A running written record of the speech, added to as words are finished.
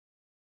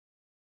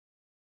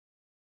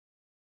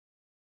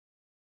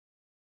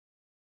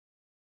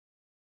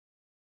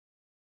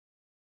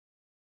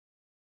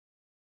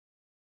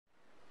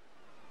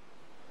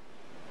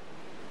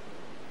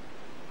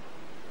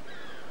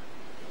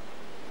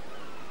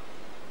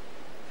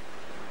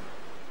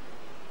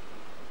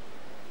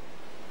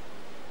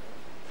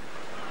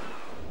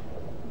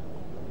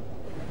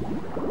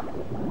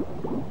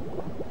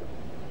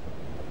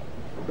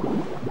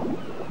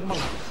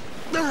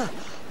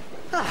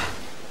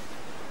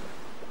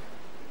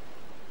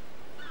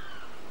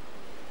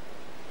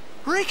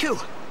Riku!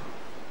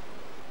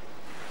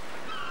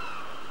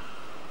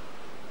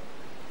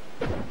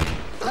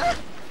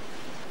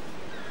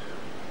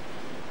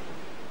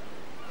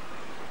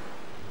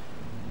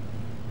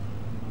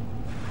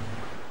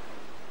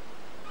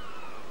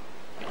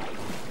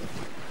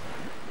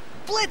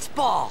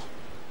 Blitzbol!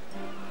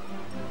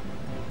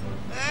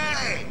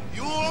 Hey,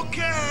 you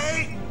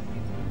okay?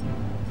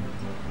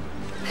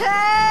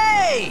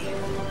 Hey!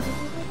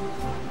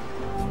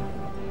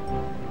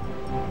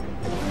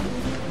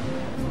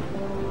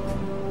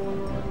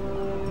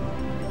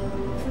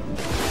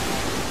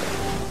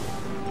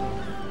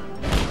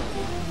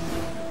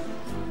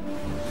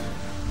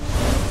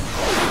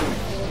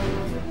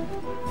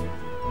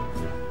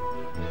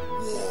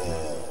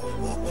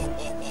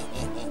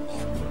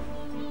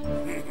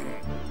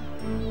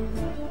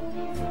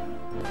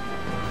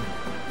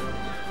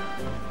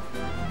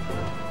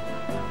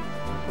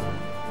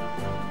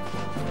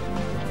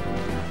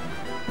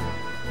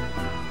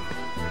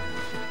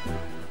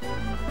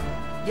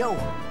 Yo.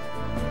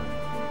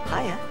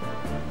 Hiya.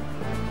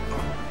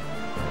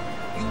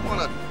 You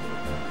wanna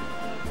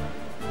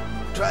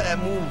try that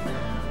move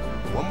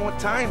one more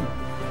time?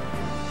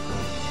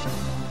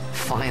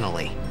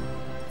 Finally.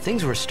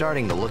 Things were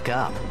starting to look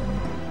up.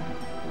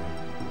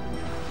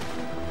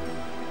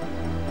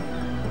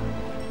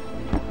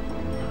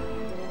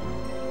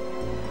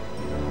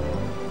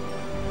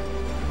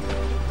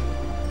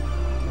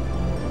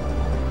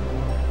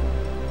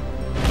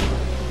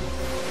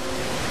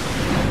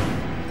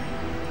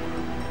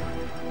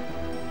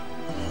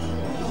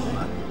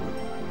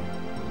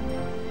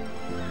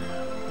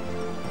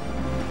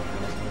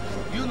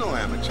 You know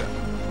amateur.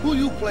 Who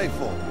you play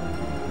for?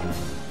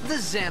 The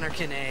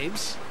Xanarkin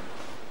Abes.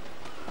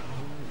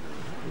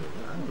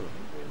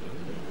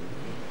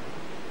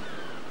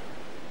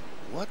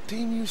 What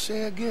team you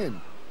say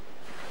again?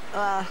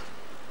 I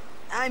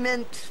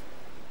meant,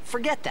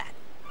 forget that.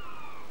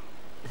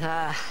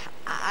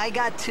 I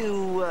got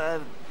too,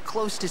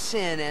 close to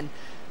Sin, and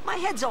my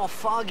head's all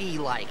foggy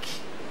like.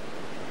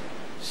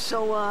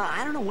 So,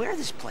 I don't know where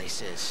this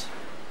place is,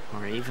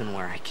 or even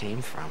where I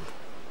came from.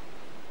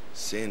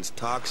 Sin's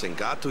toxin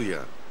got to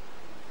you,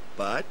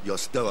 but you're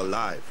still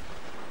alive.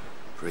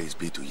 Praise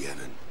be to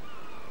Yevon.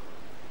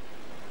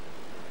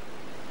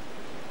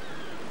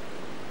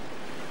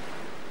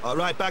 All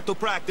right, back to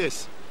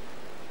practice.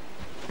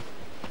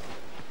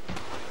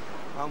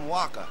 I'm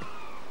Waka,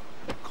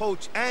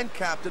 coach and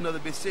captain of the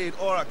Besaid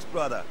Aurochs,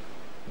 brother.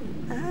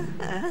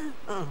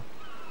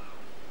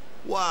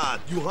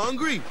 What, you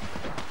hungry?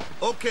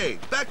 Okay,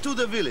 back to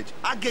the village.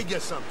 I'll get you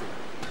something.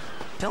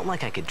 Felt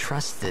like I could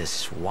trust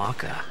this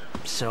Waka,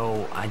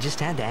 so I just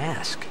had to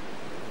ask.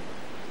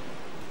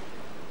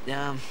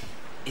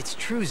 It's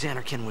true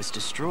Xanarkin was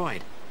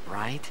destroyed,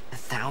 right?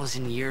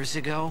 1,000 years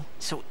ago?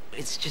 So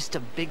it's just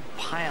a big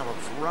pile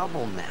of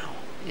rubble now,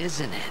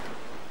 isn't it?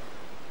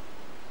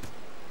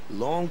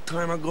 Long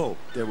time ago,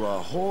 there were a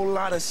whole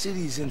lot of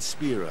cities in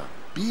Spira.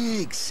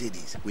 Big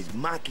cities with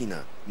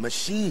machina,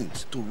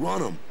 machines to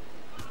run them.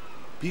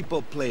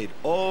 People played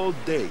all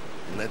day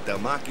and let the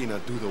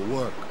machina do the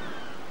work.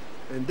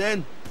 And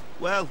then,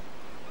 well,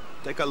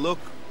 take a look.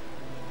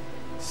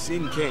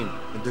 Sinh came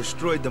and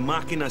destroyed the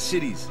machina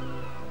cities.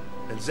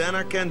 And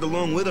Xanarkin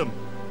along with him.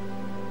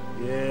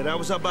 Yeah, that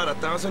was about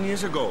 1,000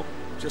 years ago,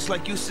 just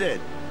like you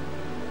said.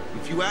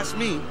 If you ask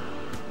me,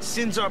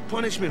 Sin's our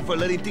punishment for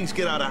letting things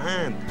get out of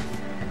hand.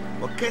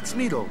 What gets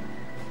me, though,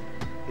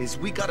 is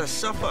we gotta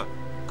suffer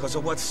because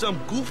of what some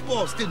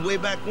goofballs did way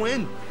back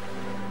when.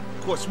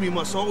 Of course, we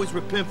must always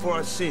repent for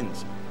our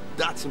sins.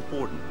 That's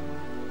important.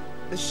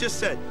 It's just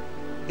that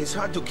it's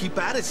hard to keep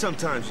at it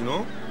sometimes, you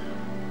know?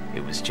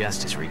 It was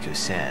just as Riku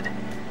said.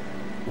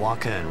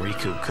 Waka and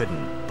Riku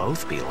couldn't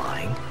both be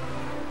lying.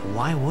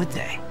 Why would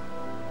they?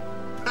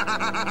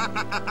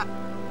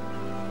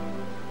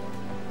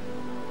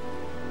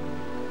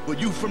 But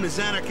you from the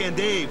Xanarkin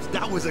Abes,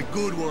 that was a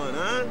good one,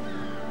 huh?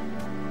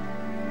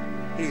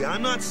 Hey,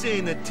 I'm not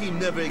saying the team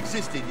never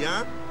existed,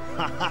 yeah?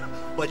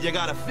 But you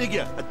gotta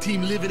figure, a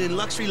team living in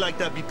luxury like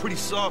that be pretty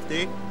soft,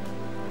 eh?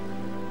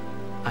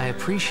 I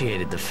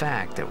appreciated the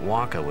fact that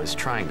Waka was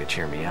trying to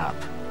cheer me up.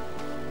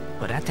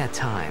 But at that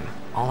time,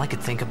 all I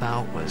could think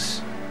about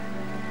was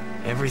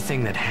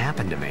everything that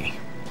happened to me.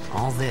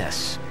 All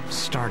this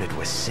started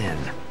with Sin.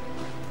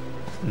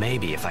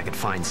 Maybe if I could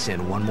find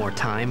Sin one more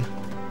time,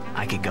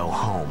 I could go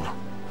home.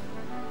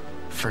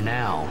 For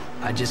now,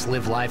 I just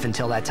live life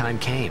until that time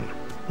came.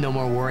 No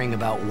more worrying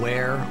about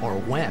where or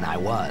when I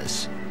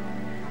was.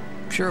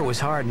 Sure, it was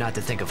hard not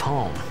to think of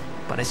home,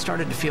 but I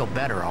started to feel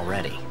better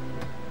already.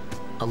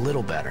 A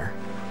little better,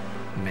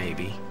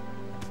 maybe.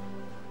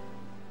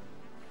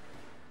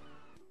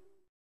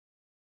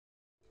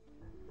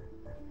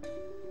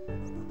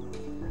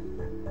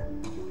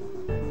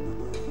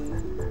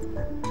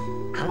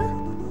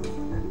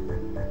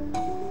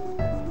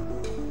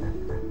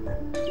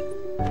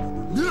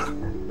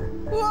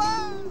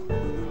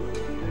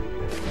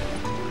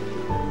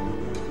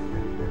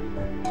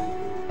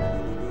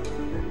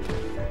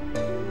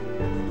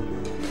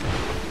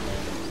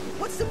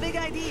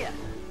 idea.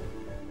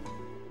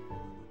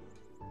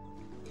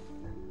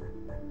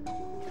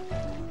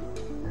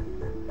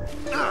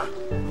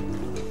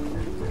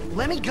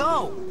 Let me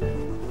go.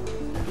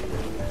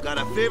 Got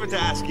a favor to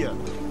ask you.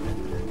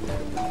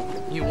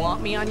 You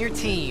want me on your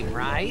team,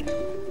 right?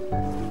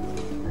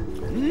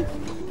 Hmm?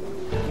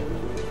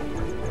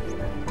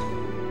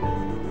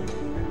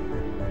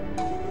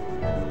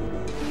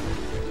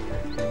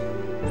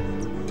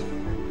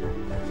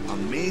 A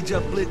major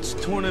blitz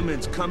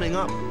tournament's coming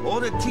up. All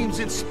the teams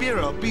in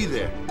Spira will be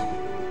there.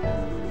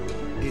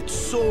 It's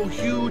so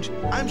huge,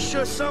 I'm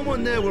sure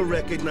someone there will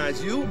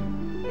recognize you.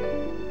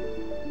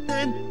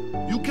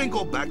 Then you can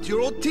go back to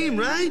your old team,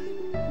 right?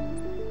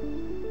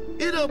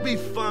 It'll be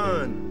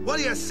fun. What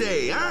do you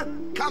say, huh?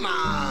 Come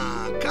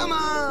on, come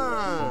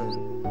on!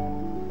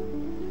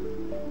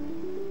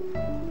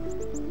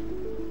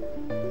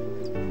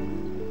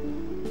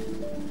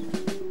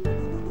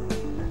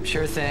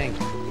 Sure thing.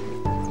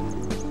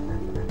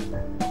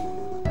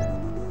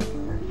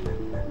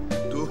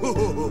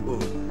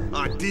 Dude,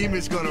 our team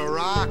is gonna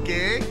rock,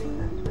 eh?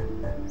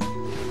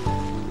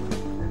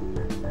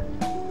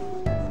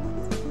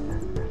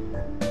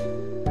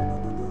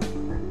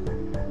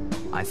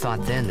 I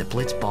thought then that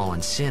blitzball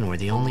and Sinh were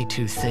the only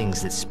two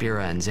things that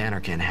Spira and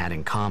Zanarkand had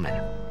in common.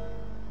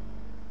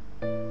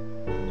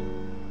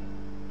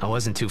 I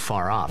wasn't too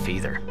far off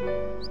either.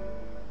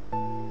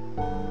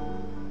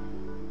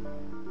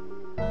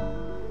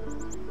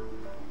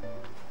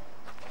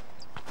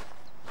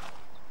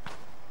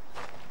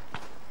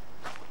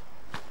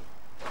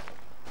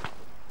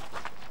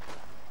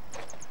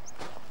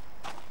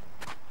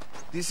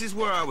 This is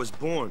where I was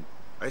born.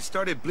 I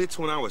started Blitz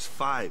when I was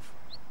 5.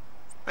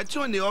 I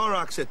joined the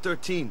Aurochs at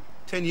 13,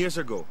 10 years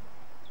ago.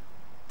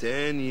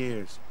 10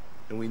 years,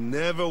 and we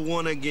never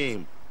won a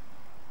game.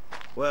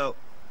 Well,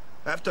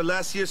 after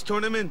last year's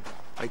tournament,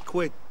 I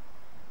quit.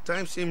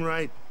 Time seemed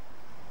right.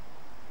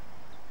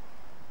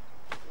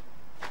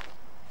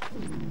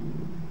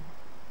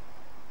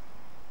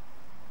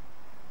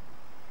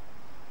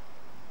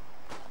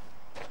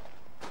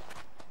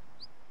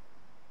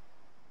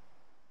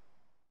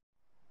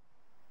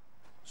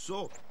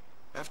 So,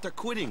 after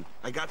quitting,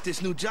 I got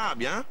this new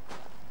job, yeah?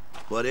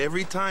 But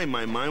every time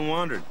my mind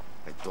wandered,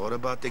 I thought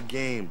about the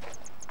game.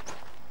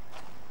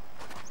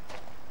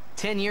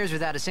 10 years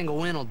without a single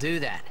win will do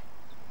that.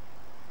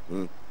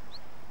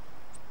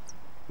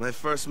 My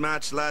first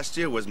match last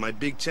year was my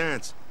big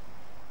chance.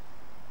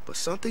 But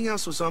something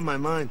else was on my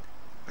mind.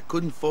 I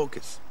couldn't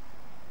focus.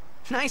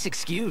 Nice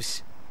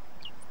excuse.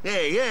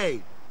 Hey,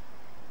 hey!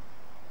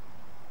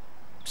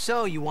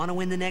 So, you want to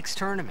win the next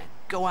tournament?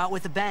 Go out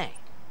with a bang.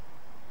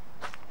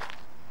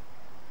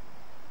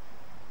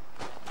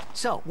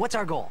 So, what's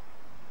our goal?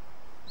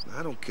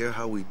 I don't care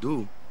how we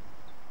do,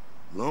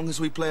 long as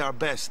we play our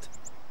best.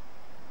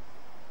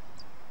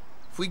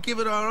 If we give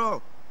it our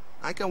all,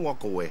 I can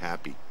walk away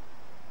happy.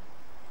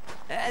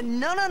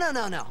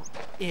 No.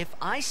 If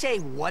I say,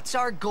 what's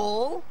our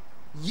goal,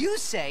 you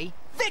say,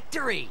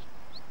 victory!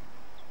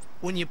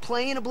 When you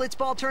play in a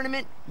blitzball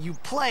tournament, you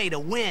play to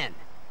win.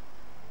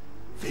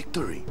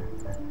 Victory?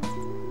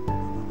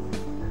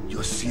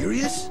 You're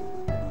serious?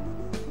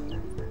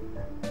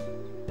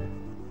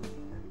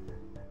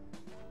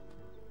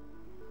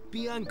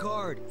 Be on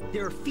guard.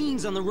 There are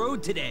fiends on the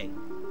road today.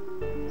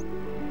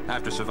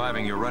 After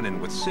surviving your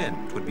run-in with Sinh,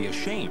 it would be a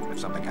shame if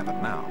something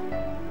happened now.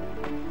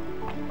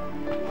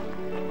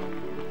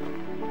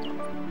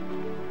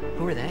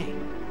 Who are they?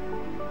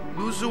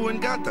 Luzu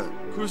and Gata,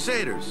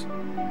 Crusaders.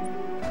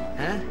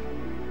 Huh?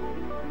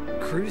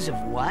 Crews of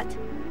what?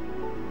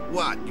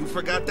 What, you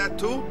forgot that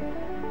too?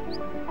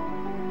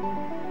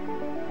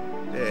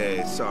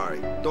 Hey,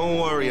 sorry. Don't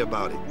worry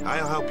about it.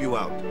 I'll help you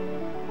out.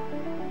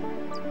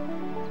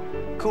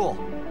 Cool.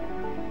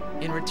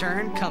 In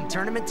return, come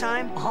tournament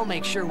time, I'll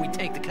make sure we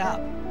take the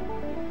cup.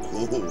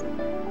 Cool.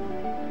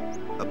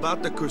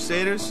 About the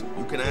Crusaders,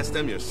 you can ask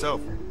them yourself.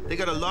 They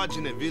got a lodge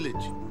in a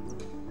village.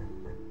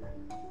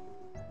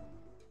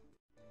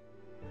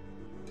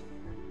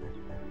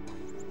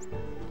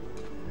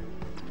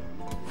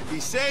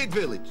 Besaid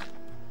village.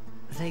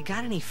 They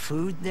got any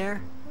food there?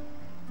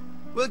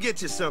 We'll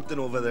get you something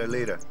over there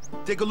later.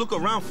 Take a look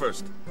around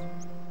first.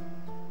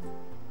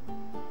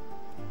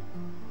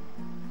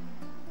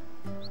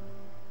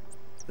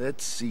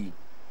 Let's see.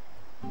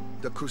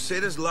 The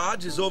Crusaders'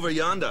 Lodge is over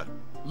yonder.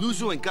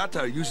 Luzu and Kata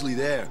are usually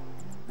there.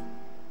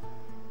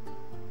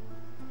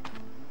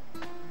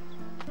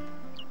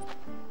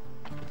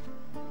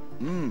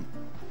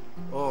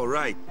 All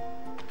right.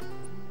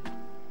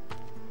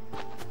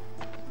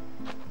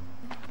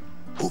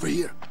 Over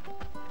here.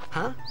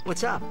 Huh?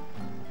 What's up?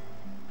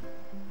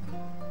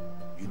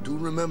 You do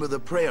remember the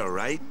prayer,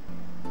 right?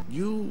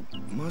 You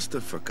must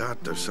have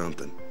forgot or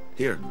something.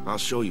 Here, I'll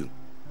show you.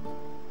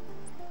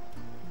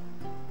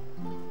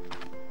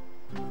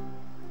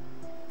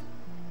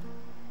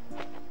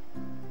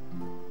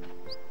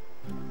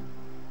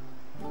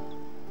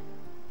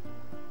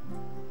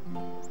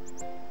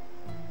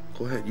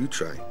 Go ahead, you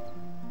try.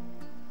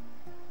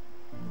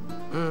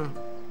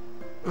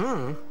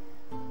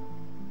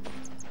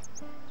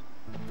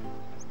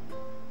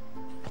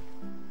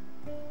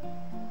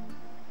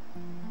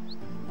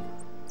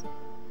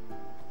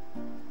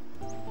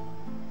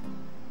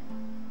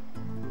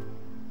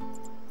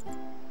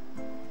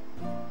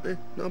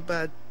 Not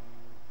bad.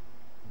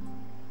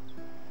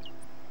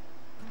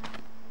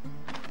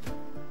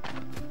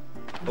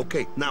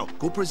 Okay, now,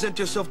 go present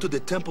yourself to the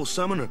temple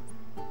summoner.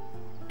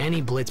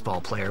 Any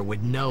blitzball player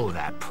would know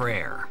that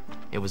prayer.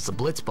 It was the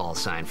blitzball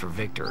sign for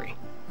victory.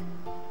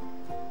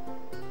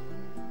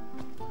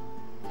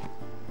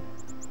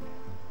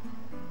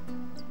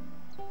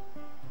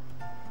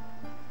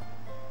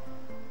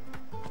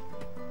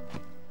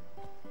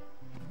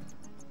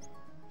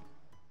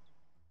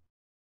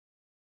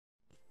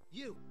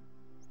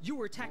 You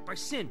were attacked by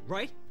Sinh,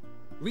 right?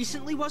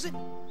 Recently, was it?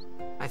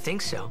 I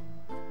think so.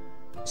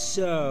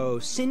 So,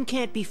 Sinh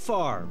can't be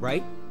far,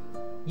 right?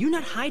 You're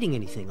not hiding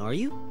anything, are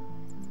you?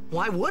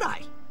 Why would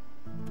I?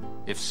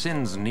 If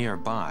Sin's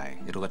nearby,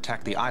 it'll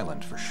attack the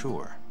island for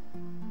sure.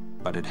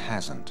 But it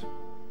hasn't.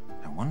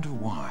 I wonder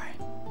why.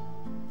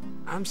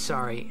 I'm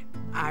sorry.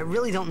 I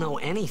really don't know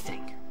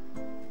anything.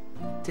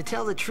 To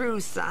tell the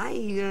truth,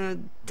 I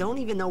don't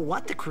even know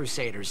what the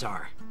Crusaders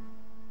are.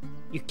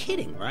 You're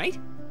kidding, right?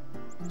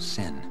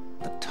 Sinh,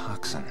 the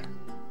toxin.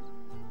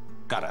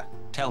 Gotta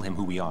tell him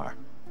who we are.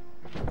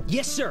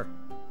 Yes, sir.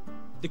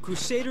 The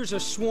Crusaders are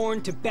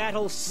sworn to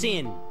battle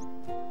Sinh.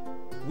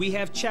 We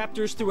have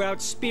chapters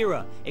throughout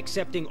Spira,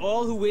 accepting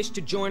all who wish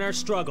to join our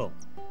struggle.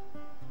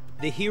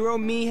 The hero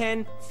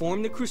Mihen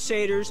formed the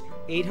Crusaders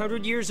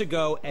 800 years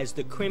ago as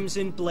the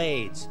Crimson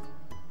Blades.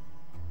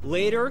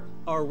 Later,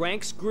 our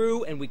ranks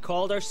grew and we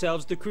called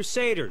ourselves the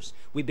Crusaders.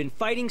 We've been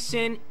fighting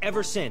Sinh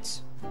ever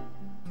since.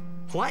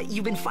 What?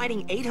 You've been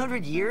fighting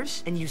 800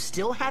 years and you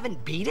still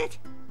haven't beat it?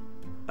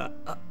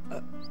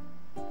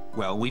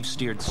 Well, we've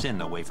steered Sinh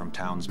away from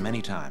towns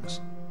many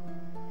times.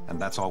 And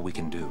that's all we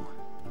can do.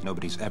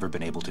 Nobody's ever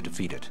been able to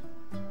defeat it.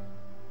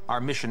 Our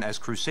mission as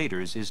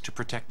Crusaders is to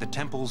protect the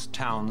temples,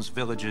 towns,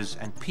 villages,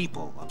 and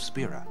people of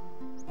Spira.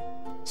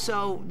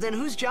 So, then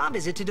whose job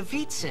is it to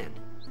defeat Sinh?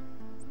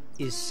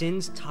 Is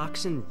Sin's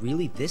toxin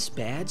really this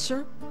bad,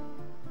 sir?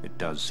 It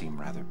does seem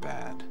rather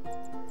bad.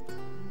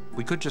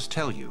 We could just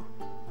tell you,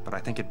 but I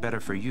think it better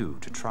for you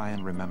to try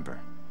and remember.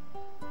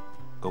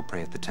 Go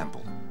pray at the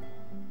temple.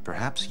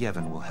 Perhaps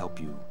Yevon will help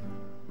you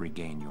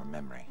regain your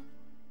memory.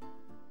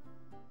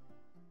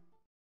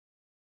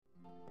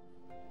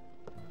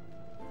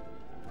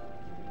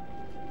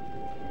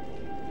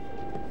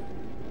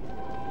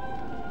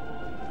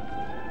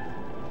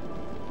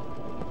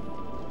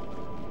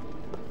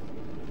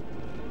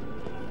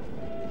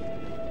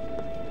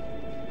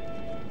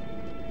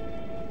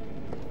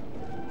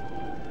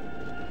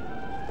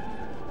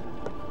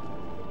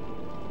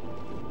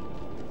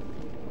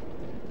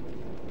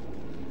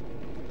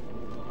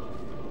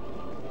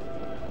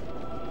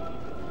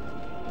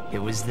 It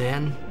was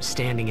then,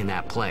 standing in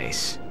that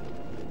place.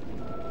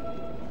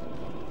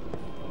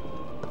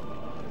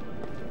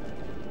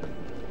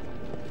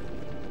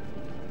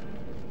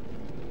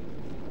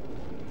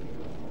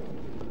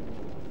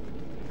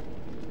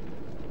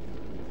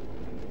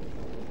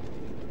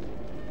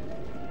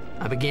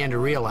 I began to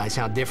realize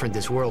how different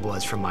this world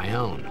was from my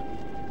own.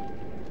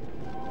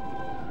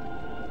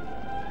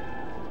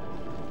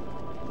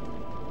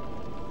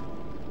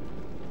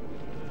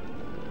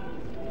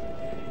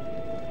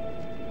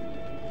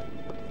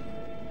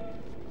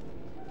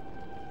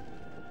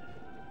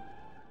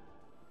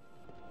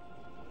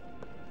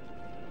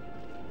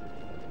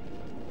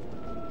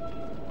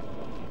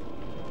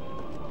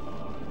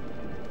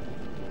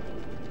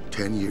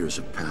 Years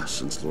have passed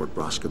since Lord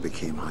Braska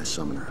became High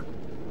Summoner.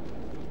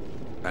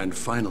 And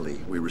finally,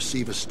 we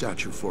receive a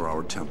statue for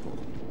our temple.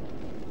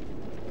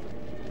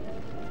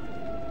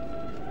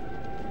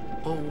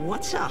 Well,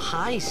 what's a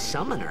High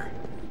Summoner?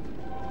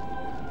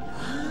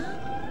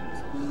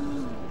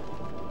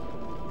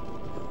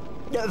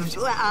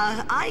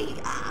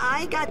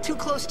 I got too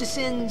close to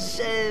Sin's,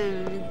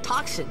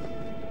 toxin.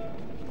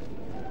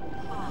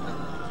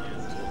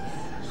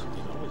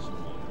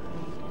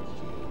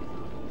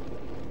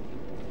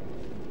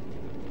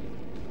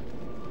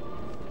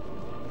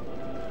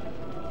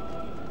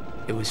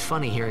 It was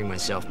funny hearing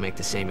myself make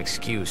the same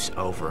excuse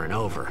over and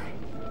over.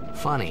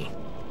 Funny,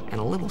 and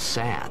a little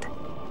sad.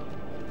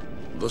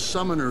 The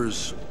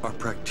Summoners are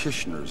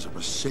practitioners of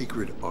a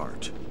sacred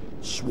art,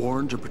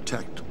 sworn to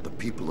protect the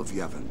people of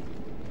Yevon.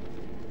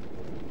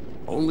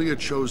 Only a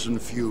chosen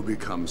few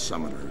become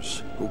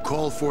Summoners, who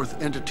call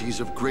forth entities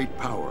of great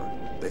power,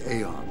 the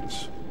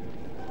Aeons.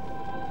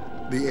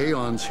 The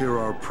Aeons hear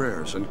our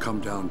prayers and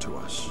come down to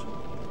us.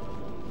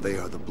 They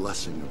are the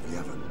blessing of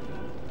Yevon.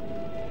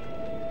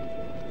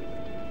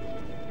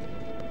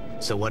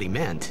 So what he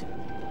meant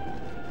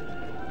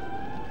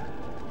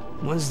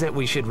was that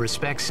we should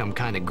respect some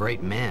kind of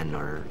great men,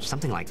 or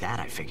something like that,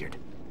 I figured.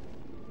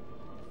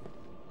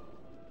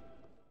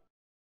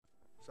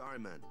 Sorry,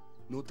 man.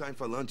 No time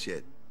for lunch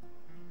yet.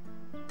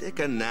 Take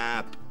a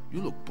nap.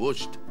 You look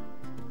bushed.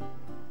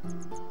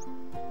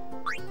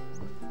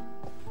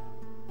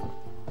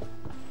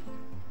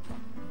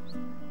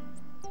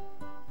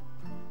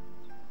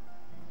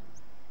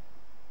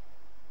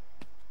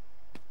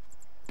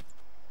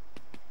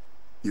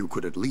 You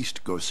could at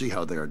least go see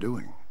how they are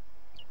doing.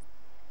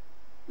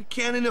 We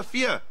can't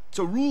interfere. It's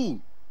a rule.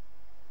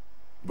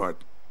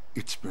 But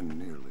it's been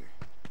nearly.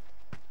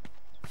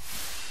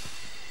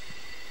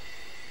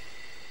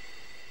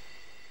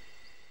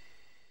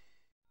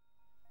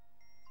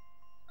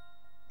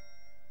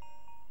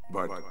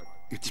 But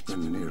it's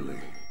been nearly.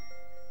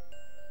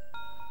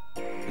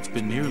 It's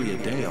been nearly a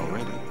day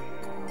already.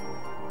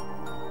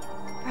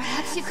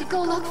 Perhaps you could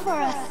go look for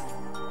us.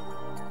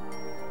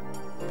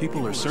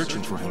 People are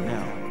searching for him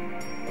now.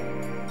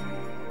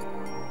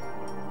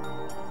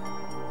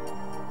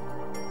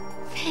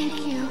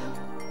 Thank you.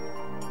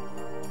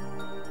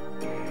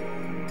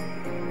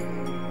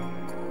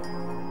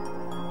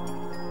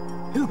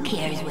 Who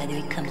cares whether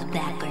he comes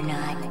back or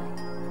not?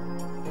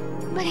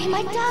 But he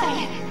might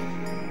die.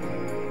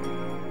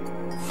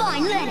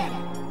 Fine, let him.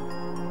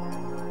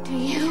 Do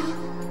you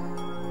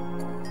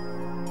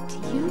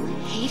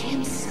hate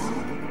him so?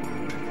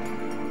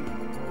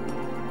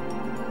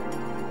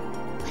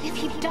 But if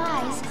he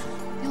dies,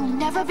 you'll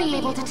never be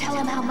able to tell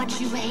him how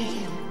much you hate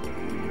him.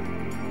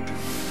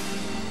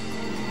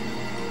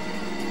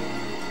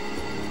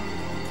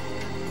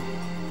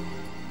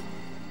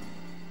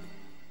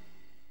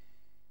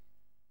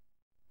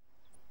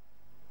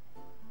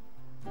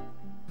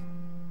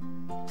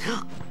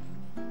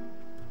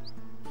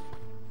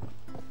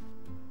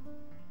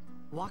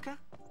 Waka?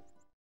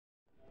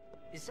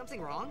 Is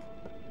something wrong?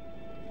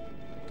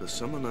 The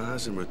summoner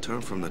hasn't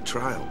returned from the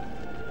trial.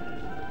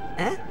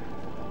 Eh?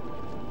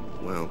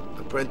 Well,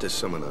 apprentice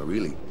summoner,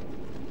 really.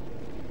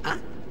 Huh?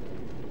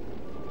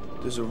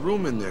 There's a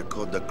room in there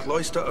called the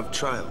Cloister of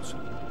Trials.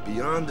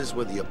 Beyond is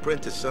where the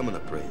apprentice summoner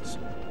prays.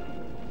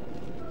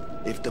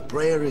 If the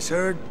prayer is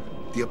heard,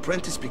 the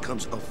apprentice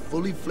becomes a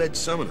fully fledged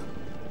summoner.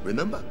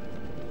 Remember?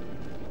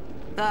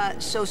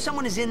 So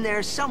someone is in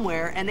there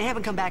somewhere and they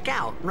haven't come back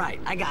out. Right,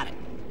 I got it.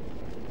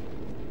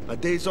 A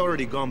day's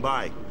already gone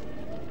by.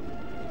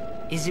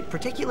 Is it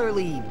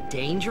particularly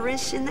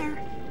dangerous in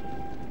there?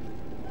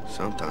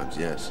 Sometimes,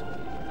 yes.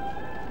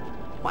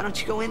 Why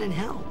don't you go in and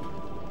help?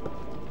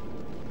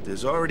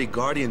 There's already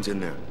guardians in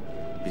there.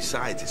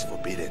 Besides, it's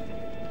forbidden.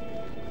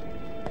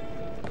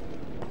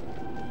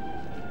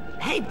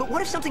 Hey, but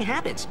what if something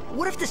happens?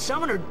 What if the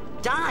summoner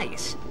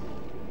dies?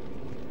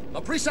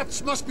 The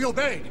precepts must be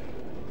obeyed.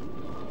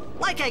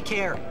 Like I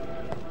care.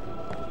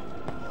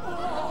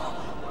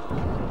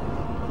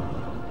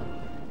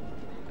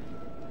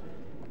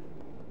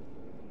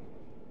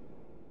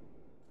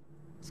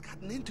 It's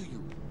gotten into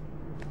you.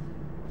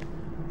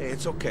 Hey,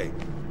 it's okay.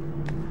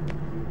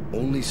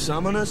 Only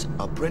summoners,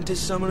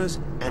 apprentice summoners,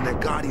 and their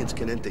guardians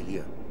can enter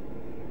here.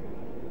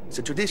 It's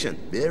a tradition,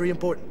 very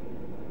important.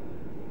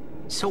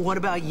 So what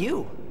about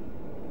you?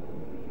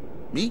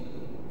 Me?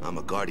 I'm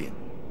a guardian.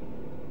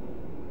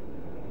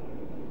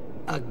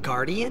 A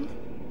guardian?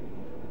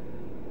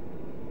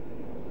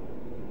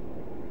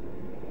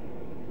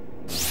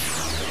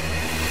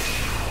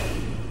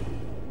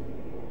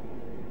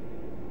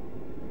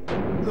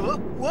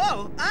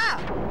 Whoa! Ah!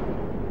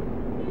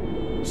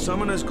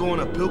 Summoners go on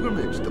a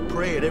pilgrimage to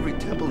pray at every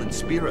temple in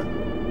Spira.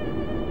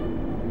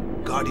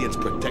 Guardians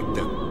protect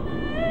them.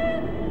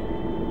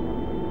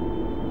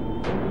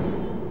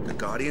 The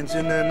Guardian's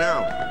in there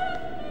now.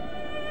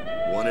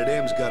 One of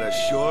them's got a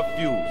sure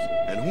fuse,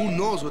 and who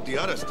knows what the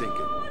other's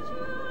thinking.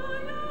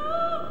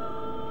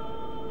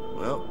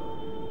 Well,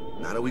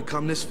 now that we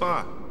come this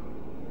far,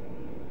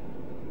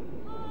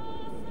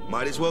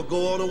 might as well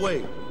go all the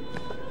way.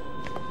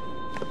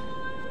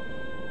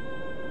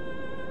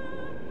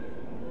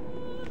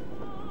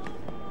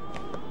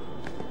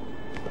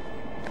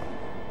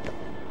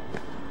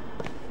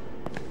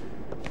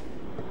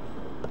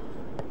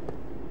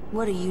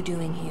 What are you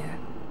doing here?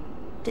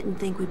 Didn't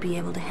think we'd be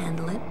able to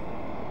handle it.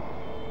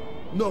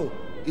 No,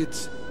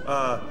 it's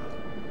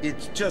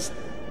just...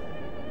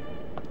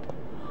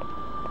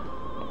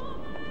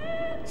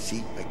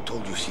 See, I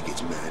told you she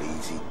gets mad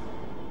easy.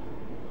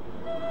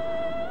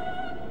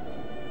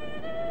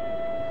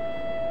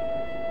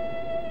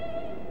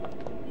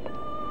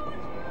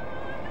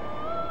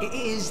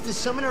 Is the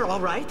summoner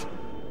all right?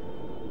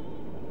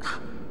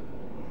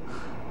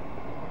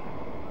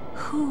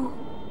 Who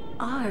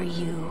are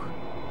you?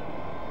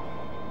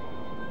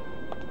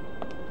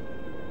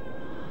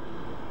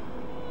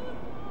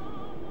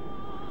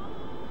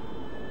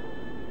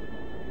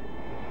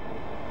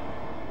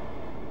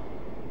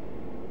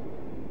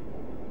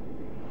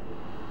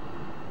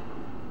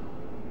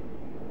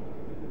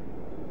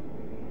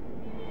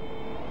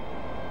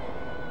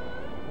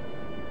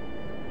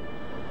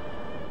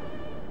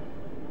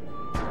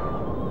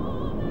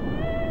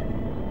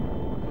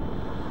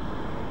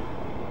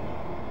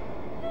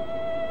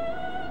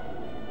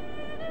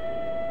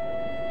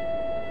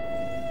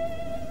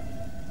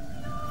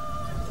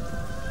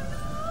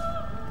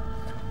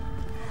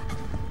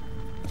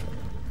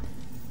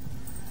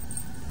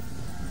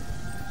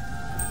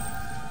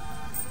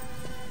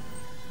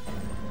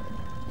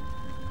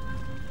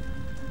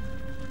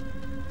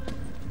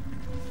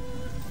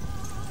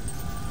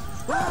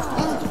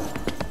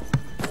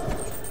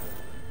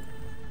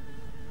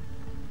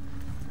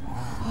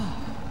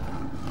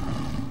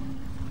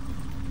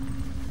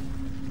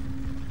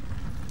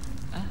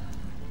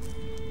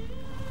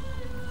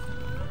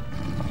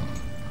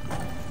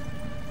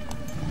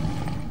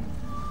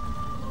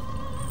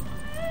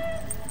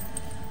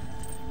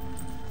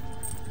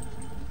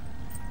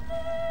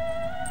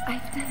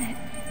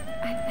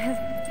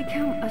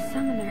 become a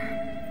summoner.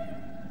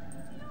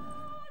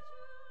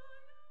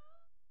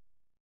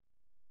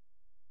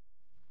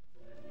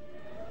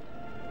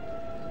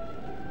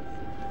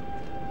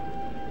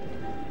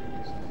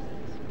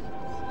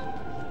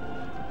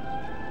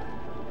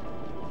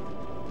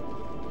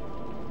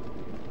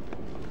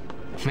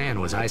 Man,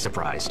 was I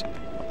surprised.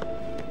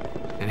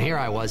 And here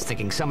I was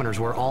thinking summoners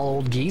were all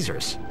old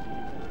geezers.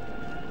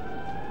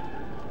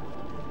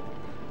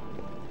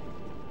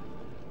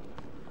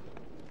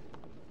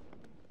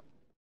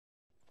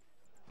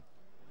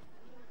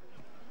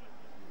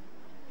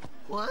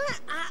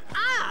 What?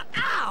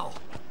 Ow!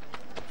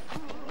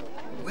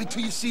 Wait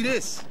till you see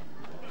this.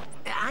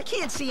 I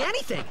can't see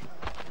anything.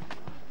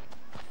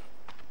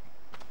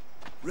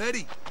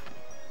 Ready?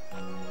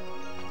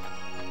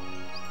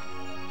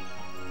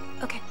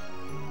 Okay.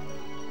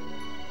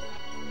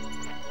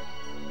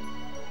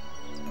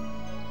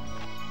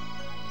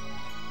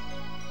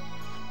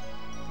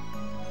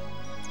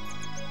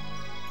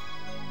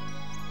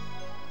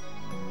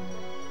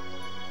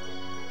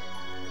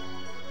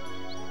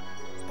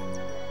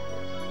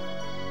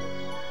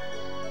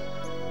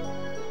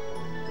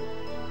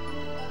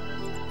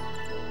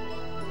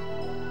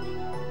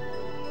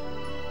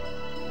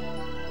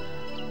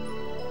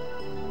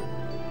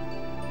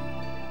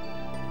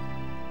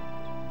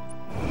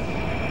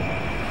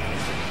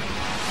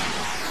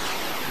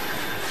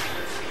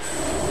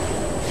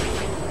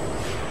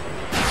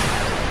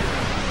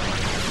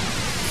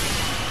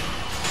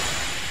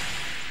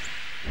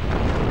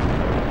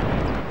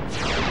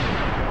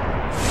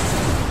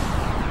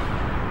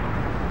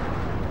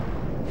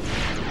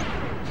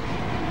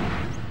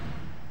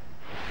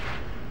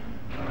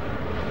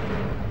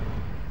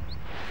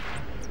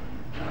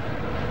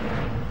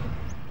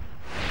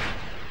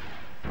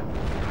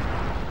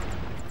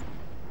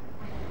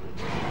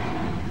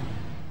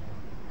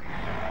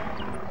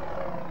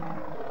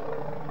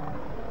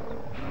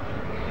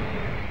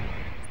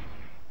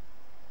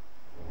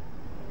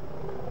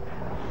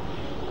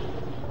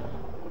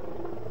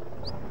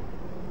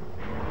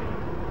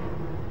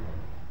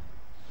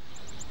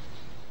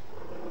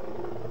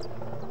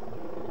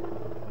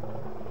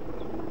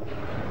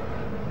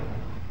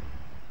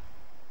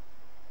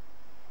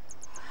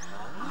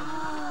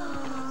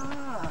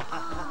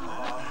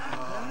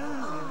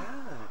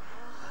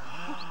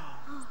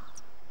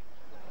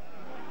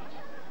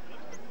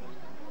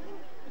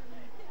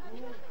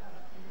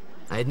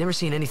 I had never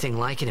seen anything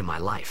like it in my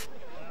life.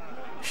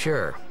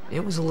 Sure,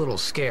 it was a little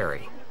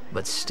scary,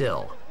 but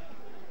still,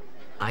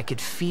 I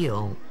could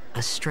feel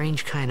a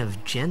strange kind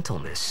of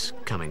gentleness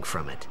coming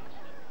from it.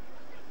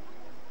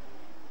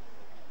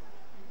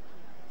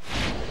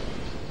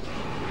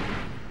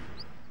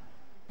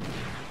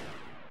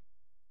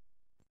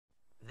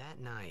 That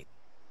night,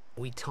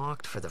 we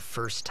talked for the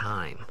first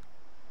time.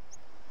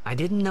 I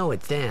didn't know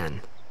it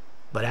then,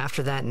 but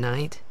after that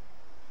night,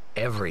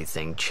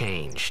 everything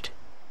changed.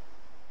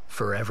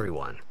 For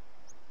everyone.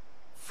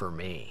 For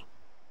me.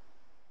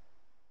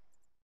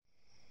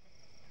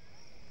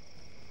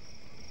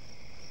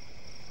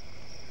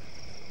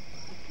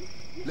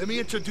 Let me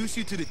introduce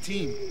you to the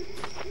team.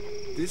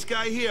 This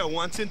guy here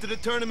wants into the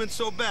tournament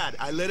so bad,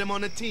 I let him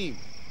on the team.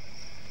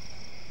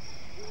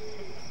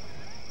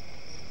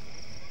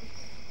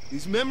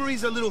 His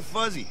memory's a little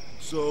fuzzy,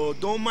 so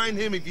don't mind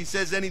him if he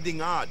says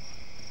anything odd.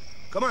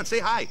 Come on, say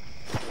hi.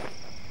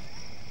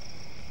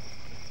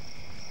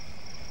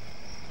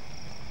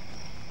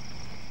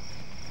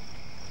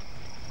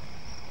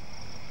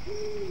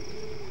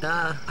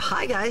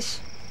 Hi guys.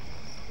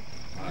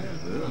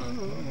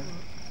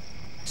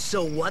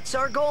 So what's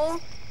our goal?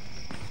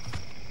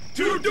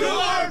 To do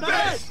our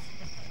best!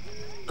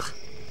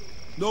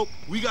 Nope,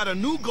 we got a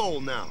new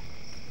goal now.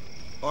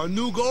 Our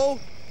new goal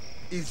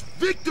is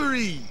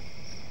victory!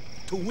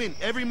 To win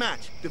every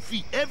match,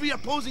 defeat every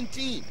opposing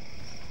team,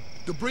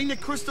 to bring the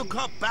Crystal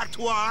Cup back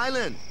to our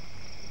island.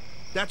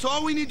 That's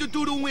all we need to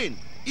do to win.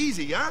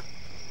 Easy, huh?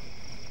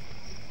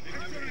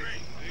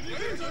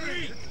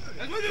 Victory!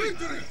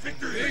 Victory!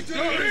 Victory!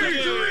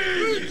 Victory!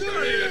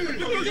 Victory!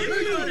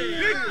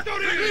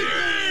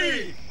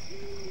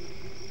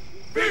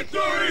 Victory!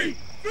 Victory!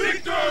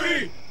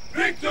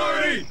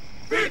 Victory!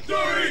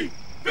 Victory!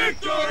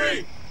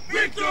 Victory!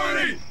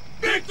 Victory!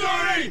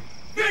 Victory!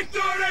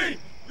 Victory!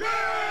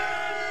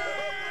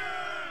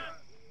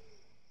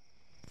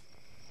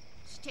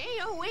 Stay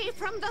away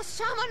from the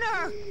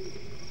summoner!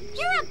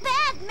 You're a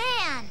bad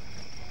man!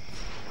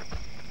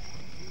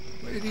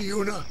 Lady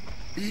Yuna,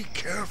 be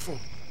careful.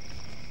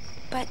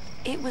 But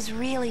it was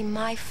really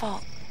my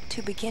fault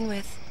to begin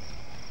with.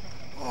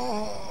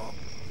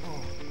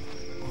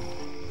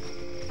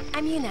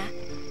 I'm Yuna.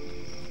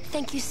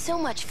 Thank you so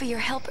much for your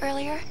help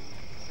earlier.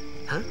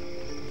 Huh?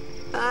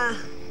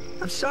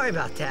 I'm sorry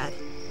about that.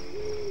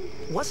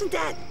 Wasn't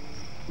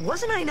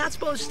I not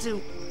supposed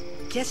to...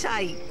 Guess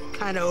I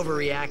kind of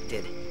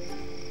overreacted.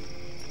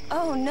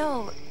 Oh,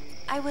 no.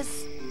 I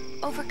was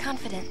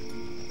overconfident.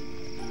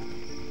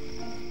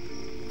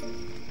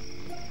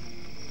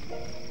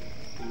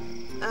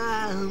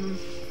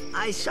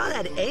 I saw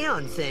that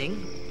Aeon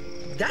thing.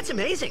 That's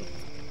amazing.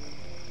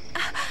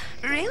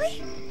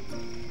 Really?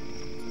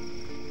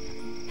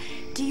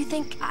 Do you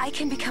think I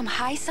can become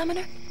High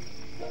Summoner?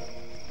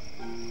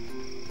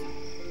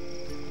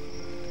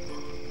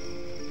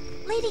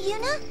 Lady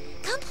Yuna,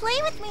 come play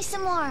with me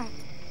some more.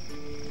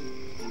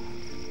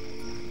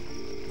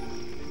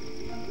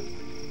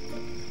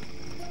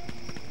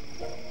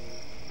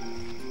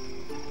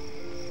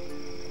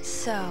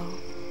 So,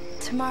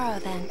 tomorrow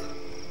then.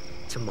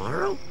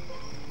 Tomorrow?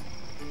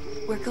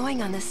 We're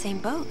going on the same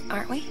boat,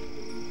 aren't we?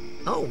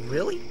 Oh,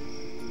 really?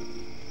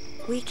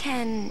 We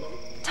can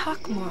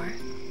talk more.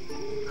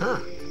 Huh.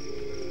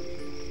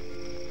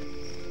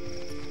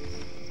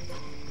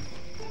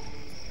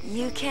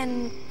 You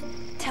can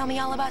tell me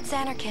all about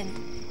Xanarkand.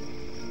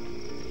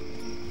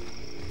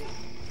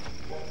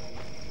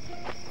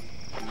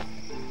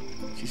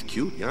 She's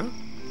cute, yeah?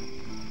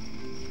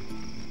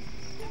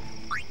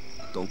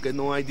 Don't get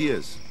no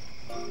ideas.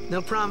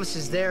 No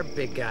promises there,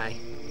 big guy.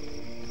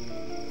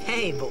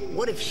 Hey, but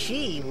what if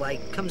she,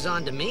 like, comes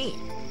on to me?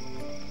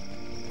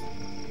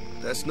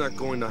 That's not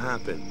going to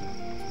happen.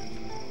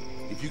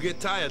 If you get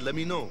tired, let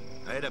me know.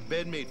 I had a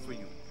bed made for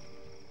you.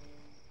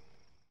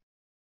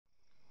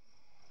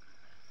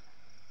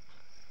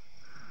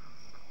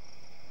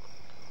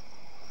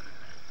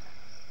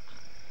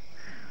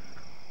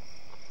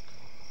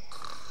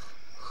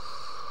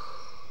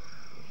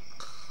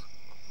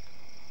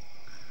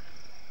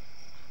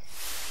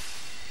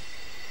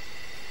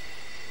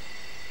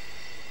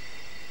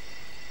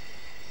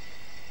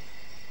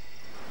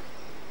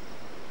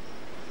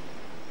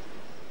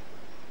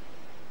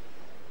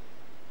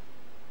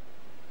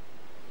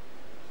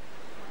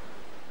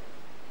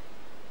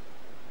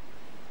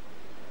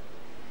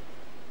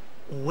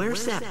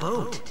 Where's that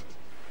boat?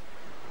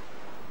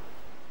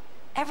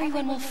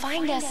 Everyone will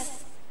find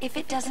us if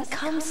it doesn't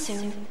come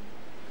soon.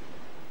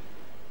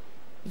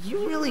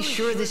 You really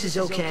sure this is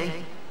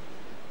okay?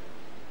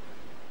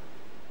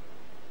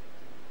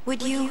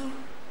 Would you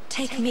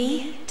take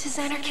me to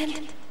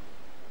Xanarkand?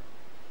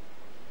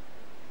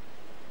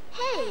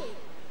 Hey!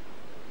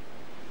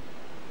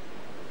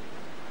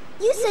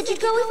 You said you'd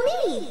go with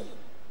me!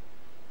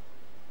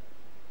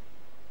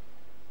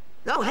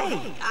 Oh,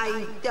 hey,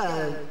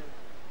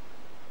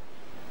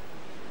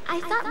 I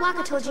thought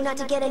Waka told you not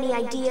to get any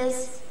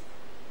ideas.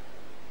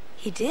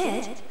 He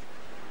did?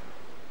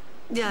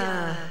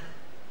 Yeah,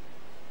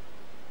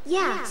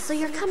 so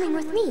you're coming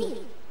with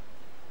me.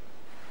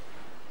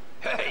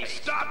 Hey,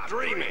 stop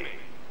dreaming!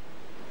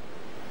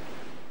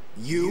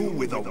 You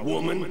with a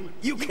woman?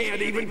 You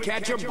can't even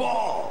catch a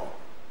ball!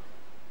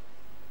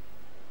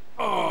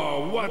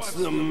 Oh, what's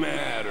the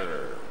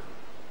matter?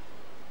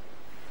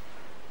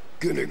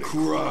 Gonna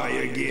cry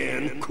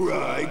again?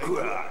 Cry,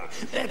 cry.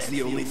 That's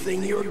the only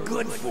thing you're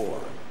good for.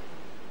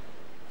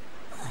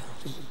 I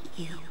hate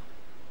you.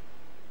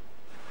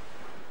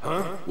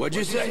 Huh? What'd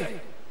you say?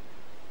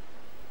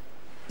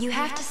 You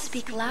have to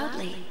speak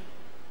loudly.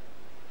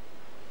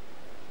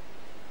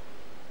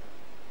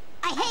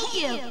 I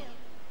hate you!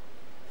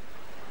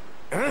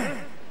 Huh?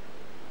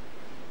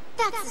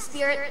 That's the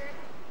spirit.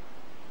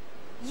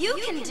 You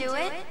can do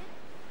it!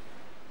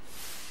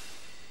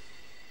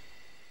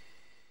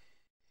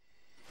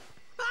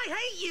 I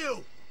hate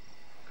you!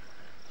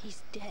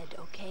 He's dead,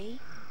 okay?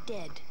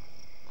 Dead.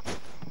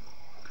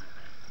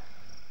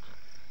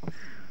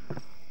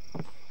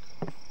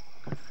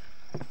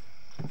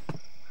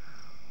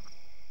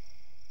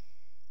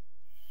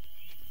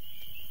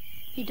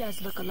 He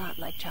does look a lot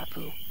like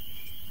Chapu.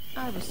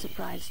 I was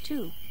surprised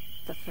too,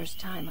 the first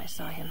time I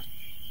saw him.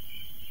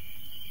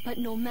 But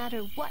no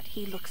matter what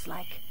he looks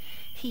like,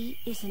 he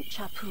isn't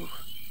Chapu.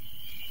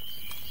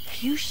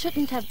 You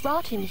shouldn't have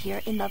brought him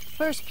here in the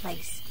first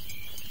place.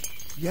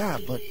 Yeah,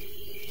 but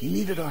he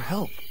needed our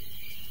help.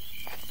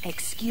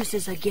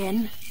 Excuses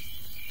again?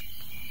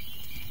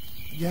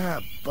 Yeah,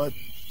 but...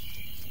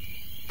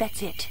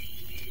 That's it.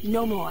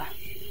 No more.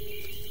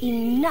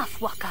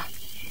 Enough, Waka.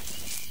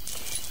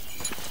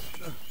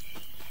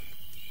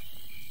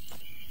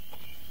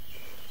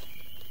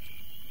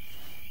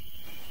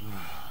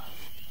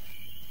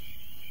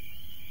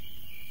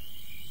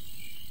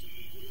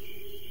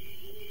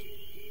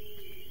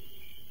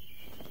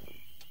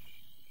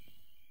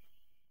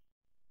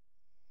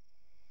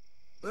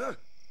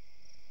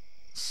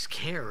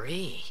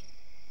 Scary.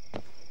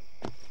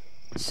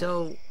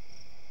 So,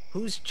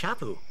 who's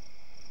Chapu?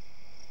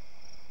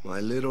 My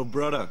little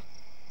brother,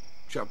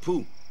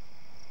 Chapu.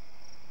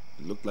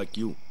 He looked like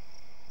you.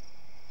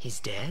 He's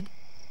dead?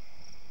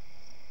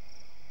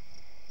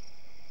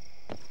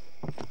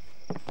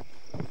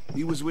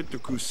 He was with the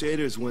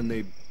Crusaders when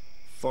they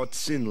fought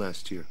Sinh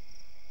last year.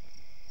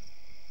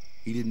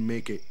 He didn't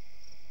make it.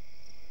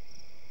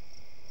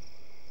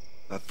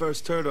 I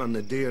first heard on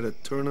the day of the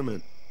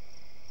tournament.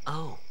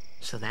 Oh,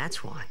 so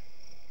that's why.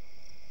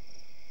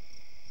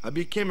 I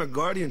became a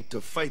guardian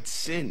to fight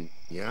Sinh,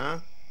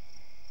 yeah?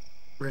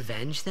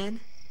 Revenge,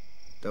 then?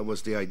 That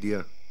was the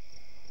idea.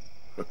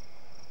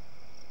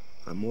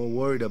 I'm more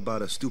worried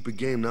about a stupid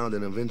game now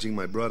than avenging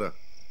my brother.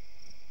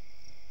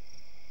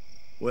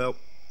 Well,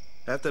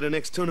 After the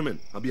next tournament,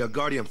 I'll be a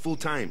guardian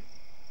full-time.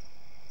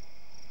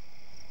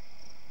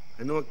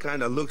 I know it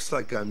kinda looks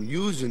like I'm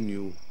using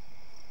you,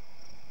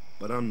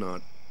 but I'm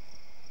not.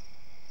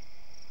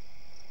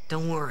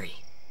 Don't worry.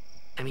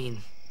 I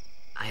mean,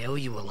 I owe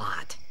you a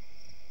lot.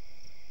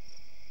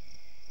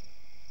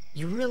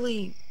 You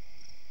really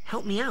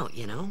helped me out,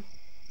 you know?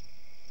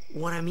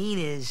 What I mean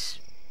is...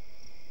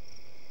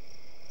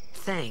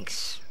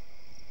 thanks,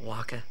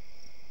 Waka.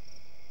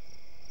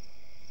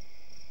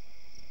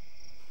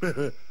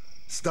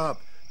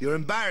 Stop. You're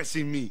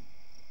embarrassing me.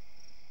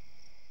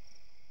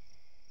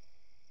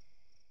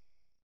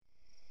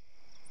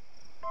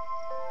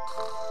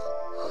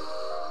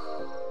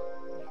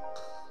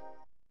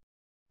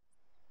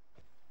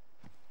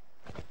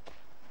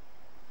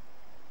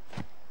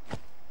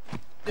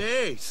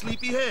 Hey,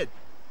 sleepyhead.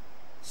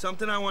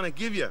 Something I want to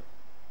give you.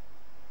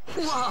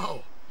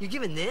 Whoa! You're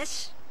giving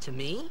this to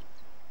me?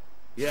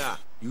 Yeah,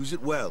 use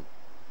it well.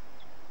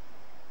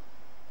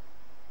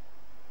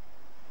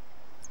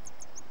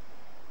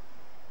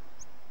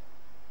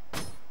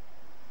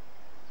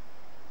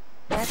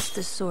 That's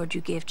the sword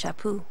you gave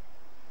Chapu.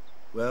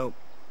 Well,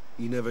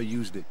 he never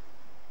used it.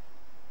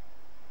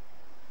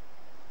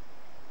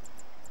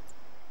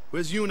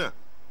 Where's Yuna?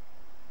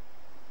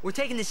 We're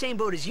taking the same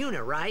boat as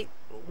Yuna, right?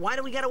 Why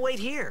do we gotta wait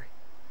here?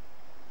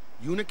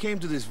 Yuna came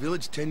to this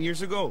village 10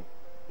 years ago,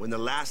 when the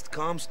last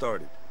calm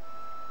started.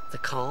 The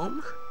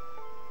calm?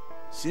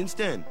 Since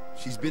then,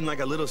 she's been like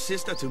a little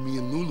sister to me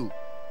and Lulu.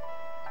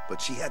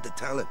 But she had the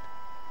talent.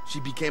 She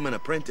became an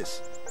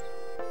apprentice.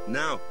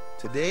 Now,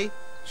 today,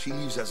 she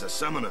leaves as a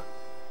summoner.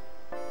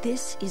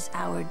 This is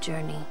our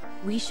journey.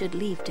 We should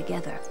leave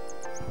together.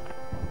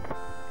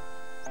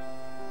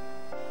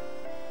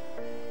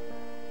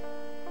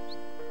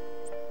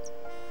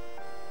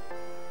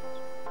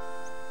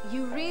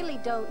 You really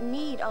don't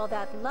need all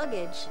that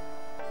luggage.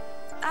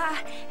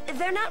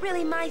 They're not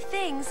really my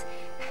things.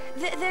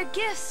 They're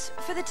gifts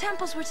for the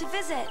temples we're to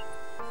visit.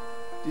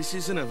 This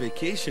isn't a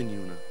vacation,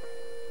 Yuna.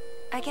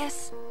 I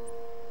guess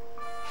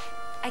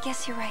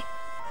you're right.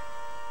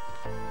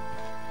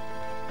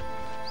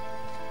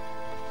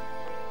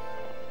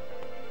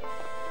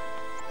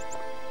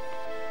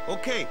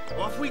 Okay,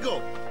 off we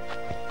go.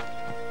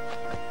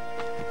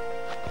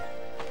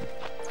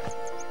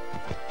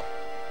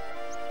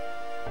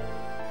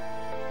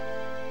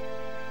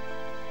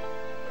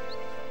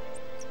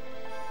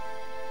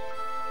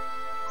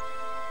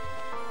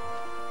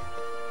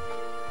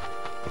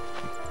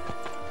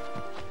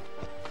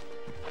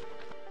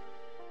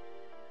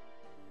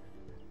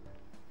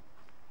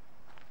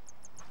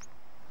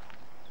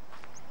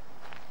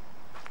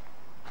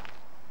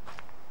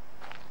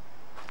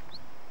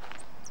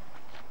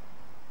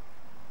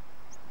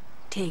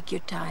 Take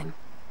your time.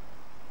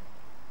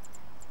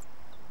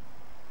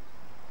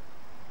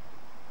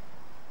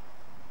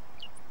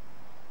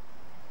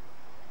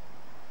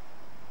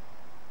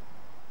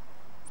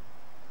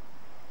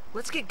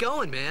 Let's get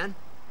going, man.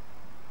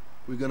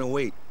 We're gonna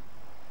wait.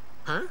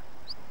 Huh?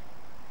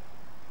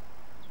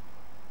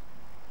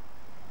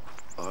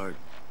 Are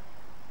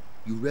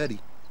you ready?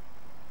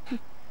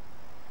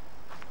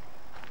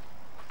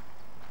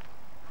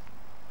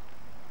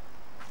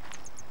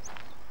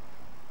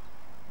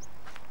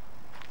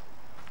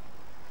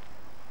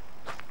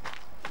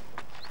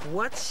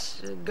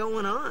 What's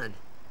going on? And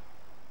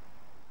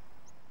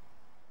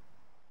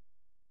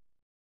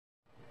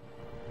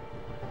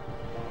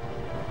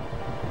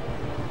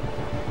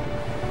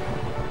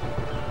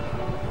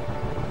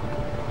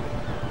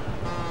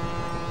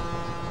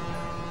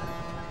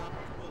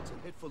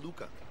head for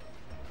Luca.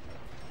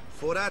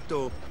 For that,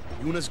 though,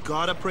 Yuna's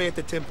gotta pray at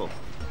the temple.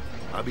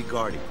 I'll be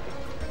guarding.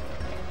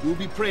 We'll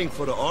be praying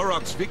for the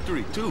Aurochs'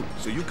 victory, too,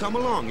 so you come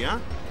along, yeah?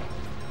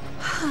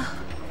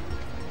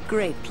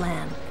 Great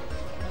plan.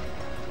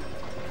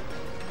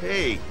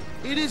 Hey,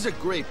 it is a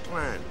great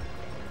plan.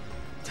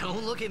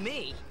 Don't look at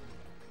me.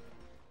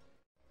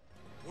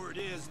 Word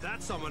is,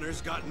 that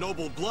summoner's got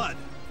noble blood.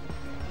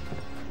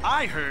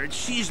 I heard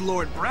she's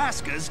Lord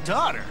Braska's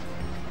daughter.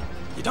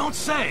 You don't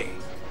say.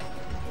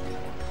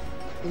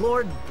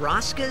 Lord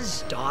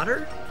Braska's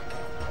daughter?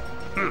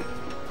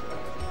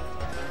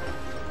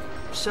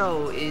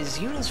 So, is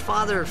Yuna's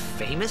father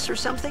famous or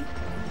something?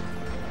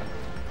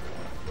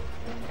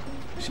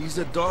 She's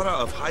the daughter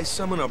of High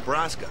Summoner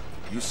Braska.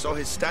 You saw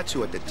his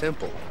statue at the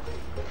temple.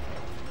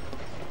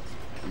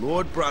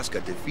 Lord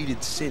Braska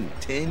defeated Sinh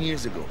 10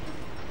 years ago.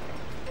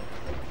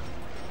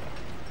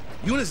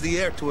 Yuna's the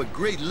heir to a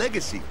great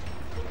legacy.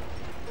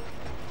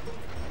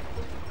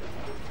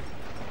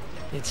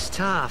 It's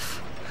tough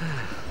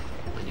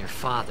when your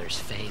father's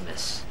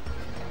famous.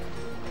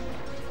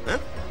 Huh?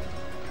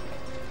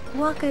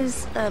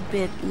 Waka's a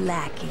bit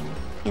lacking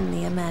in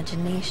the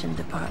imagination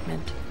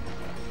department.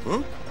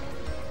 Huh?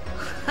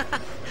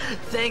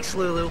 Thanks,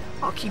 Lulu.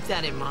 I'll keep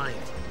that in mind.